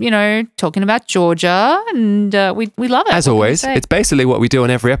awesome, talking about Georgia, and we love it. As always, it's basically what we do on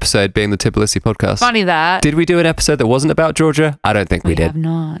every episode, being the Tbilisi podcast. Funny that. Did we do an episode that wasn't about Georgia? I don't think we did. We have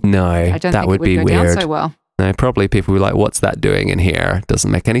not. No, I don't that think would it would be go weird. down so well. No, probably people were like, what's that doing in here? Doesn't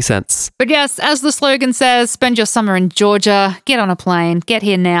make any sense. But yes, as the slogan says, spend your summer in Georgia, get on a plane, get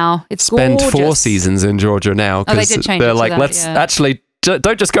here now. It's Spend gorgeous. 4 seasons in Georgia now. Oh, they did change they're it to like, that, let's actually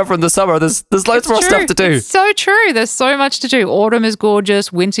don't just come from the summer. There's loads more stuff to do. It's so true. There's so much to do. Autumn is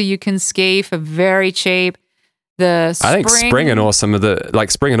gorgeous. Winter you can ski for very cheap. I think spring and autumn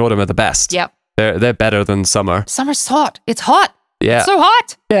spring and autumn are the best. Yep. They're better than summer. Summer's hot. It's hot. Yeah. It's so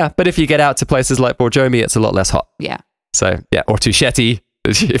hot. Yeah, but if you get out to places like Borjomi, it's a lot less hot. Yeah. So, yeah, or Tusheti,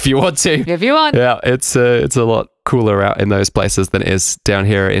 if you want to. If you want. Yeah, it's a lot cooler out in those places than it is down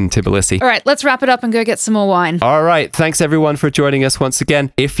here in Tbilisi. All right, let's wrap it up and go get some more wine. All right, thanks everyone for joining us once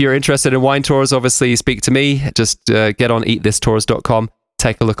again. If you're interested in wine tours, obviously speak to me. Just get on eatthistours.com,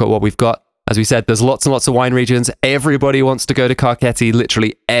 take a look at what we've got. As we said, there's lots and lots of wine regions. Everybody wants to go to Kakheti,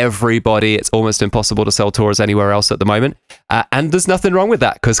 literally everybody. It's almost impossible to sell tours anywhere else at the moment. And there's nothing wrong with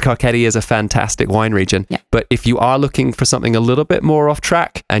that because Kakheti is a fantastic wine region. Yeah. But if you are looking for something a little bit more off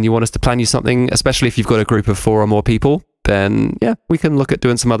track and you want us to plan you something, especially if you've got a group of 4 or more people, then yeah, we can look at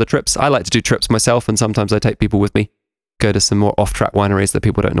doing some other trips. I like to do trips myself and sometimes I take people with me, go to some more off track wineries that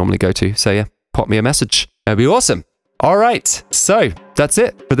people don't normally go to. So yeah, pop me a message. That'd be awesome. All right, so that's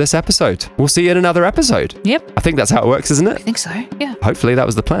it for this episode. We'll see you in another episode. Yep. I think that's how it works, isn't it? I think so, yeah. Hopefully that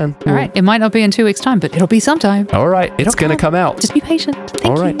was the plan. All right, it might not be in 2 weeks' time, but it'll be sometime. All right, it's going to come out. Just be patient. Thank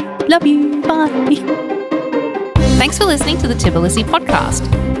All you. right. Love you. Bye. Thanks for listening to the Tbilisi podcast.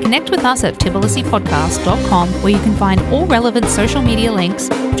 Connect with us at tbilisipodcast.com where you can find all relevant social media links,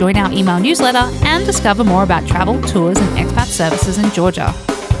 join our email newsletter, and discover more about travel, tours, and expat services in Georgia.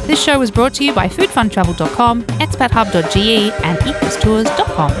 This show was brought to you by foodfuntravel.com, expathub.ge, and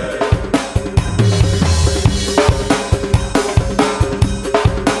eathistours.com.